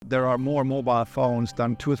there are more mobile phones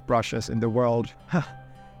than toothbrushes in the world,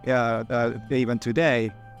 even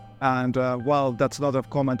today. And while that's not a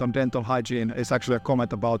comment on dental hygiene, it's actually a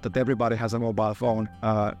comment about that everybody has a mobile phone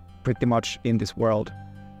pretty much in this world.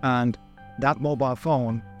 And that mobile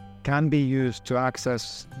phone can be used to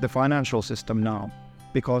access the financial system now,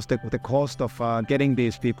 because the cost of getting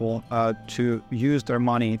these people to use their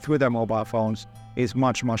money through their mobile phones is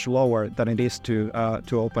much, much lower than it is to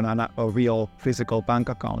open a real physical bank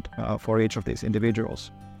account for each of these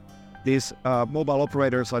individuals. These mobile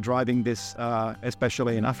operators are driving this,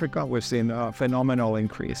 especially in Africa. We've seen a phenomenal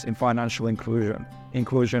increase in financial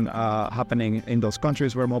inclusion happening in those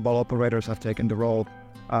countries where mobile operators have taken the role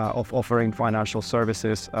of offering financial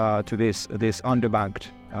services to these underbanked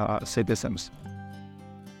citizens.